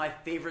 which is my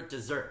favorite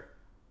dessert.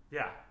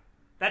 Yeah.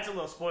 That's a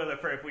little spoiler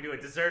for if we do a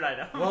dessert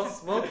item. Well,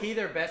 low key,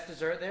 their best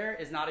dessert there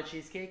is not a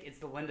cheesecake; it's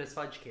the Linda's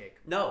fudge cake.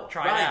 No,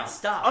 Try it Ryan, out.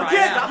 stop. Try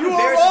Again, it out. Stop you are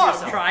embarrassing wrong.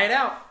 yourself. Try it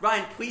out.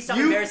 Ryan, please stop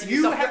You- embarrassing you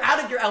yourself. have- You're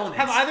out of your element.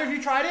 Have either of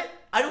you tried it?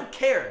 I don't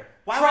care.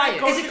 Why Try would I it.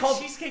 go Is to it the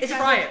called Cheesecake is it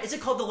Factory? called, is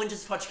it called the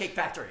Linda's Fudge Cake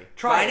Factory?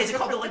 Try Ryan, it. is it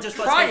called the Linda's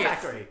Fudge Try Cake it.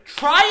 Factory?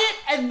 Try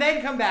it and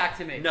then come back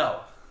to me.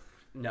 No.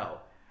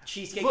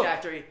 Cheesecake Look.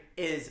 Factory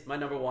is my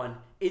number one.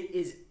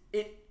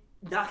 It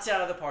knocks it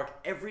out of the park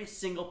every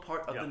single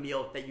part of Yep. the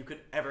meal that you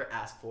could ever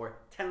ask for.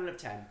 10 out of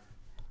 10.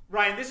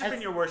 Ryan, this has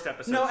been your worst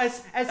episode. No,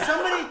 as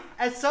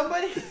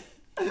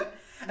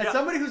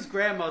somebody whose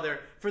grandmother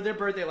for their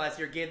birthday last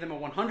year gave them a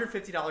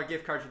 $150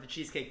 gift card to the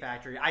Cheesecake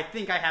Factory, I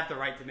think I have the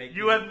right to make.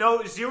 You have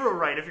zero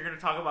right if you're going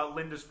to talk about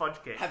Linda's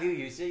fudge cake. Have you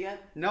used it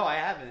yet? No, I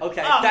haven't.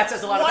 Okay, Oh, that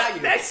says a lot what? about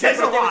you. That says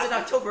Your a birthday lot. was in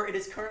October. It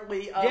is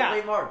currently Yeah.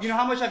 late March. You know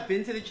how much I've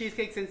been to the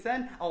cheesecake since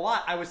then? A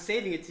lot. I was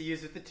saving it to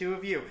use with the two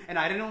of you, and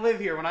I didn't live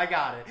here when I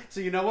got it. So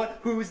you know what?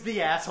 Who's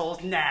the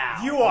assholes now?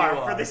 You are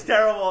You for are. this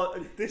terrible.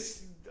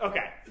 This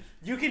okay.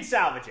 You can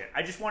salvage it.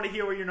 I just want to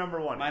hear what your number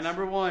one is. My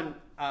number one,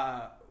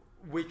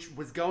 which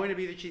was going to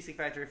be the Cheesecake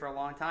Factory for a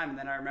long time, and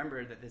then I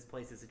remembered that this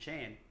place is a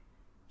chain.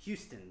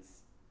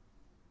 Houston's.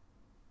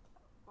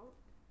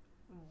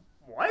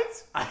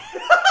 What?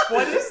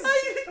 What is?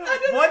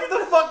 What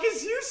the fuck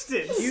is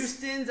Houston's?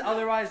 Houston's,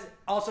 otherwise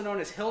also known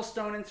as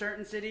Hillstone in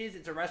certain cities.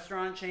 It's a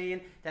restaurant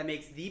chain that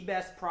makes the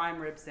best prime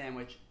rib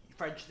sandwich,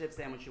 French dip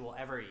sandwich you will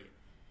ever eat.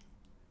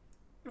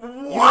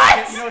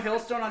 What? You know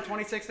Hillstone on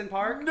 26th and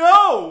Park?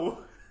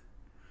 No.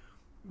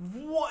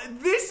 What?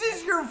 This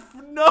is your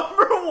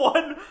number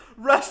one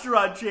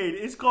restaurant chain.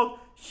 It's called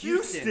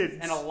Houston's.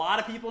 And a lot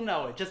of people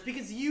know it. Just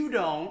because you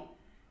don't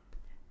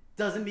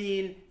doesn't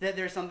mean that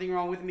there's something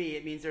wrong with me.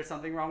 It means there's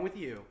something wrong with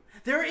you.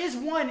 There is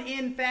one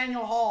in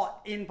Faneuil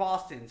Hall in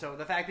Boston. So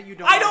the fact that you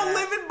don't I know don't that-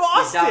 live in He's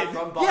Boston. not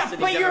from Boston.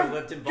 but He's you're never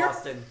lived in you're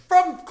Boston.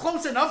 from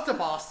close enough to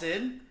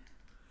Boston.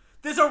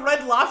 There's a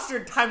Red Lobster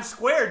in Times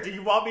Square. Do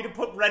you want me to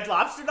put Red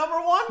Lobster number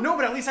one? No,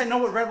 but at least I know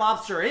what Red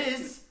Lobster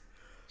is.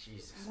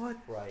 Jesus What?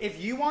 Christ.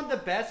 If you want the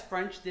best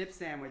French dip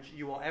sandwich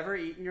you will ever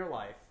eat in your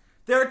life,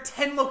 There are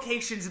 10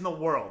 locations in the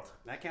world.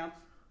 that counts.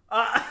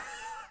 Uh,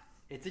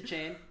 It's a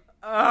chain.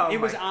 oh It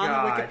was my on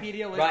God. the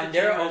Wikipedia list. Ryan, of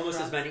there chain are almost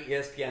as restaurants.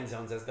 many ESPN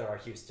zones as there are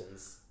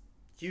Houston's.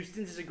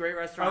 Houston's is a great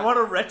restaurant. I want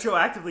to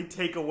retroactively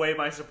take away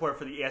my support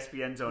for the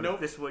ESPN zone Nope.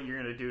 if this is what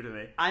you're going to do to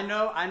me. I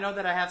know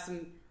that I have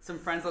some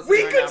friends listening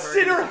We right now who are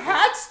consider gonna support-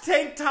 hats,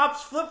 tank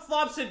tops,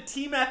 flip-flops, and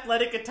team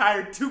athletic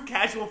attire too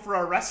casual for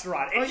a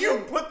restaurant. And Oh, you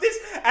yeah. put this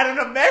at an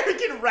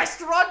American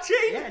restaurant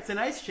chain? Yeah, it's a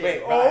nice chain.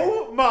 Wait,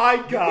 Oh my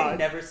You can God.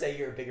 never say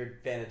you're a bigger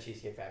fan of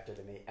Cheesecake Factory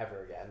to me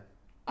ever again.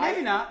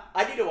 Maybe not.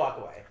 I need to walk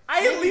away. I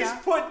at Maybe least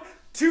not. put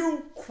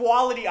two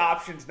quality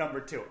options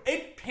number two.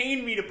 It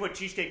pained me to put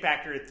Cheesecake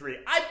Factory at 3.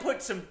 I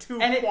put some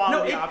And it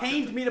quality options.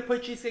 pained me to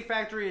put Cheesecake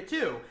Factory at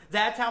 2.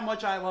 That's how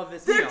much I love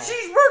this Their meal.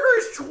 cheeseburger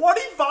is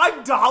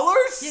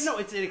 $25? Yeah, no,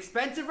 it's an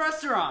expensive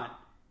restaurant.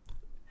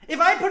 If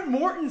I put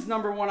Morton's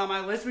number 1 on my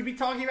list, we'd be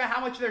talking about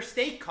how much their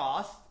steak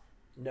costs.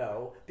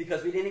 No,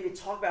 because we didn't even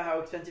talk about how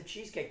expensive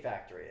Cheesecake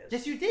Factory is.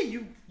 Yes, you did.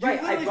 You Right,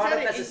 I literally brought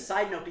said it as a it.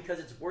 side note because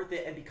it's worth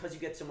it and because you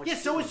get so much Yeah,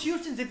 so food. is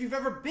Houston's if you've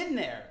ever been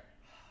there.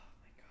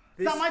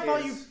 This It's not my fault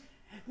is- you...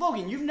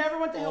 Logan, you've never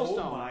went to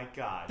Hillstone. Oh my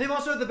God. They've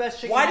also had the best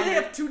chicken. Why do they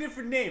nuggets. have two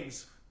different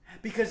names?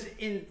 Because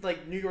in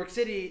like New York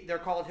City, they're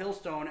called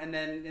Hillstone, and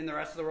then in the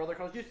rest of the world, they're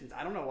called Houston's.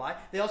 I don't know why.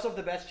 They also have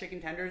the best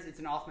chicken tenders. It's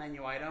an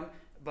off-menu item,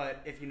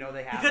 but if you know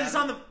they have Because it's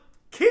them- on the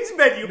kids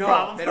menu, no,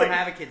 probably. they don't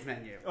have a kids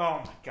menu.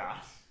 Oh my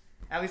gosh.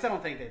 At least I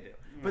don't think they do.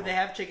 But they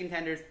have chicken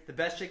tenders, the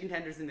best chicken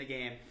tenders in the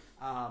game.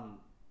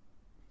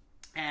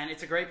 And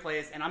it's a great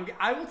place. And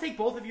I will take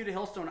both of you to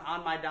Hillstone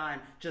on my dime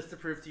just to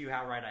prove to you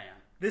how right I am.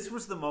 This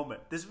was the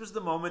moment. This was the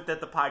moment that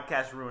the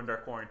podcast ruined our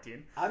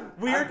quarantine. I'm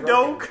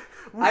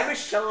I'm a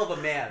shell of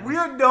a man. We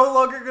are no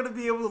longer going to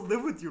be able to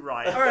live with you,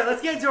 Ryan. All right,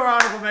 let's get into our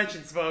honorable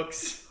mentions,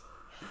 folks.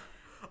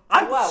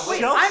 I'm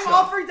Wait, I'm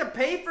offering to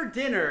pay for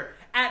dinner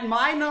at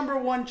my number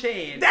one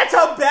chain. That's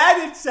how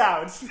bad it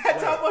sounds.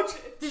 That's how much.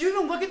 Did you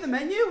even look at the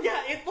menu?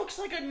 Yeah, it looks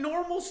like a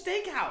normal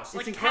steakhouse,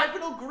 like incredible.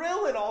 Capital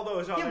Grill and all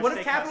those. Yeah, what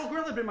if Capital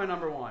Grill had been my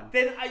number one?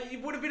 Then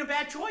it would have been a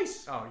bad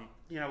choice. Oh,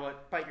 you know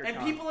what? Bite your And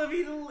tongue. people have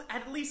even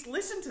at least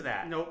listened to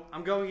that. Nope,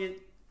 I'm going in.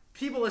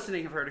 People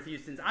listening have heard of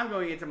Houston's. I'm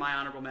going into my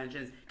honorable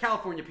mentions.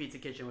 California Pizza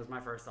Kitchen was my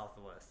first off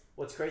the list.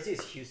 What's crazy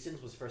is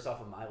Houston's was first off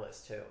of my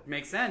list too.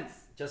 Makes sense.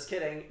 Just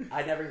kidding.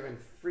 I never even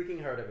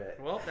freaking heard of it.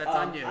 Well, that's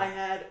on you. I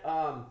had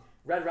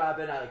Red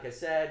Robin, like I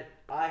said,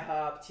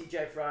 IHOP,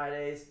 TJ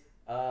Fridays,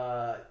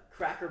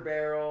 Cracker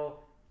Barrel,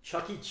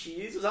 Chuck E.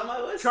 Cheese was on my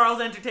list.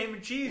 Charles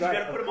Entertainment Cheese, Right, you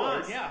gotta put of them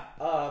on. course.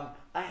 Yeah.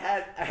 I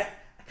had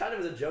kind of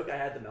as a joke, I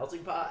had the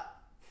melting pot.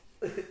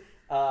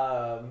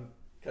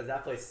 Because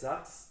that place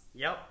sucks.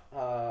 Yep.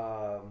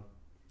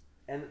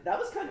 And that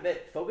was kind of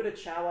it. Fogo de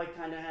Chao I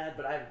kind of had,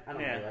 but I don't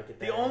really like it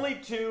there. The only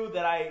two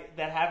that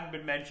haven't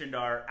been mentioned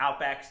are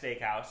Outback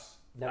Steakhouse.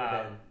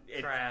 Never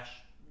been. Trash.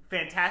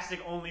 Fantastic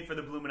only for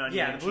the bloomin' onion.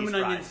 Yeah, and the bloomin'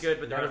 cheese onion's fries. good,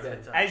 but the Never rest of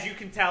been. it's As you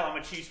can tell, I'm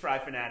a cheese fry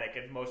fanatic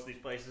at most of these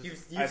places. You've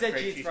said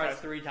cheese fries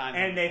 3 times.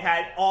 and they've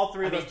had all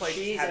three of those places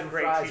cheese have and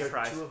great fries cheese are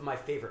fries. two of my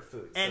favorite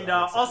foods. And so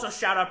also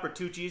shout out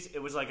Bertucci's. It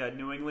was like a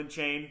New England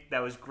chain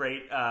that was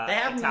great. they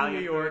have them Italian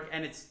in New York,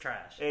 and it's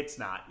trash. It's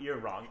not. You're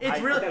wrong. It's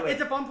wait.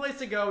 it's a fun place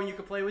to go, and you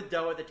can play with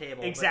dough at the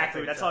table. but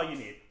Exactly. the food That's sucks. all you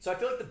need. So I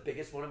feel like the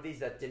biggest one of these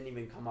that didn't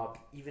even come up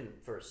even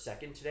for a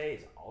second today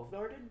is Olive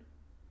Garden.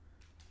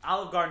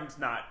 Olive Garden's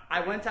not. I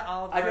went to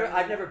Olive Garden.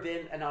 I've never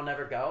been, and I'll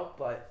never go.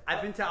 But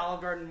I've been to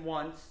Olive Garden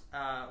once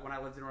when I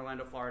lived in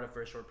Orlando, Florida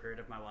for a short period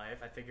of my life.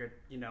 I figured,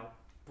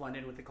 blend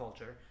in with the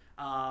culture.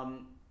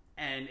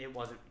 And it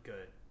wasn't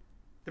good.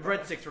 The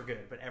breadsticks were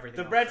good, but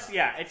everything else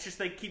sucked. it's just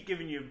they keep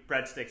giving you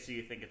breadsticks so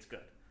you think it's good.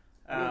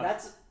 I mean,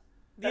 that's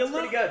the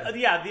pretty good.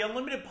 Yeah, the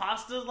unlimited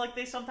pasta like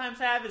they sometimes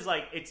have is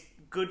like it's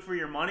good for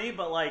your money,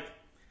 but like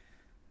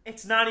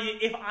it's not.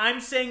 If I'm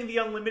saying the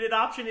unlimited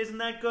option isn't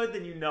that good,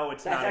 then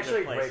it's That's not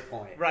actually a good a place, great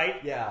point. right?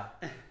 Yeah.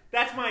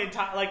 That's my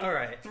entire All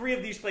right. 3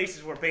 of these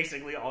places were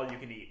basically all you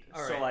can eat.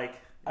 All so right. like,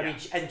 I mean,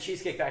 and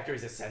Cheesecake Factory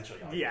is essentially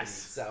all you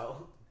Yes. can eat,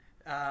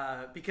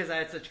 so Because I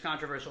had such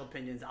controversial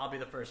opinions, I'll be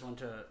the first one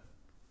to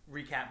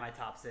recap my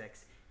top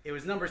 6. It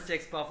was number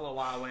 6, Buffalo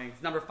Wild Wings.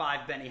 Number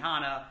 5,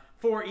 Benihana.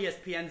 4,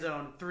 ESPN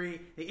Zone. 3,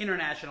 the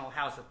International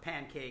House of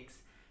Pancakes.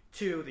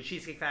 2, the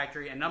Cheesecake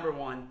Factory. And number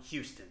 1,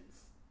 Houston's.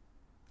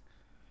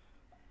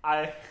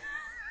 Oh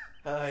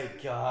my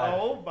god.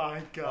 oh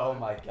my god, Oh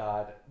my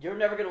god. You're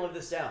never gonna live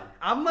this down.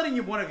 I'm letting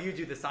one of you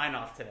do the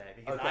sign-off today.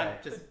 Because Okay. I'm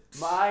just...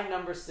 My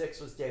number 6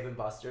 was Dave &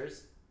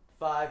 Buster's.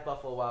 5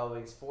 Buffalo Wild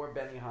Wings. 4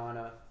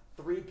 Benihana.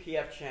 3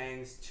 P.F.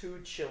 Chang's.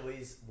 2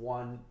 Chili's.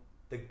 1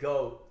 The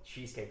GOAT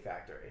Cheesecake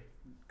Factory.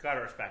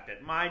 Gotta respect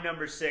it. My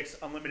number 6,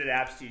 Unlimited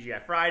Apps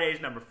TGI Fridays.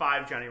 Number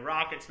 5, Johnny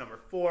Rockets. Number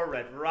 4,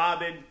 Red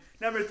Robin.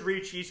 Number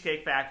 3,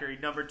 Cheesecake Factory.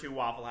 Number 2,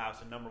 Waffle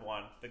House. And number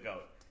 1, The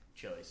GOAT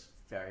Chili's.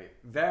 Very,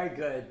 very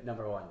good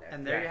number 1 there.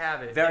 And there you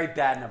have it. Very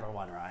bad number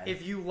 1, Ryan.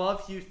 If you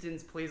love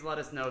Houston's, please let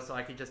us know so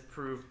I can just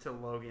prove to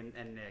Logan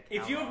and Nick.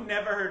 If how you have wrong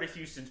never heard of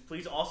Houston's,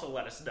 please also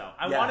let us know.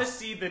 I Yes. want to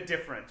see the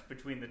difference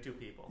between the two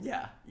people.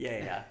 Yeah.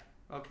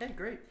 Okay,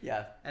 great.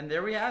 Yeah. And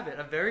there we have it.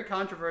 A very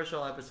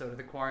controversial episode of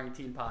the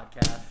quaRANKtined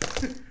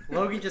podcast.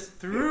 Logan just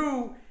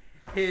threw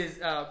his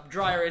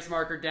dry erase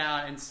marker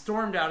down and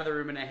stormed out of the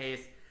room in a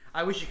haste.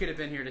 I wish you could have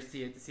been here to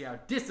see it, to see how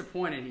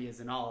disappointed he is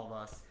in all of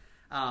us.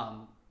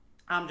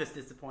 I'm just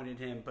disappointed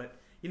in him, but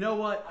you know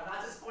what? I'm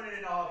not disappointed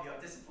in all of you. I'm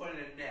disappointed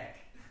in Nick.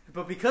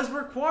 But because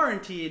we're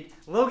quarantined,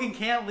 Logan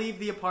can't leave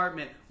the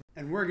apartment,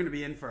 and we're going to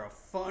be in for a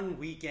fun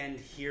weekend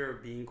here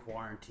being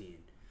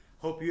quarantined.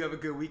 Hope you have a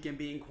good weekend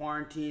being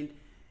quarantined.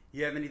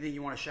 You have anything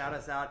you want to shout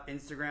us out?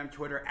 Instagram,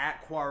 Twitter,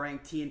 at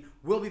quaRANKtined.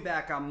 We'll be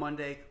back on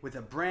Monday with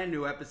a brand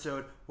new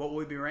episode. What will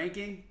we be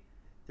ranking?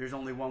 There's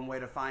only one way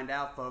to find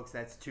out, folks.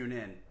 That's tune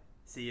in.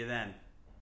 See you then.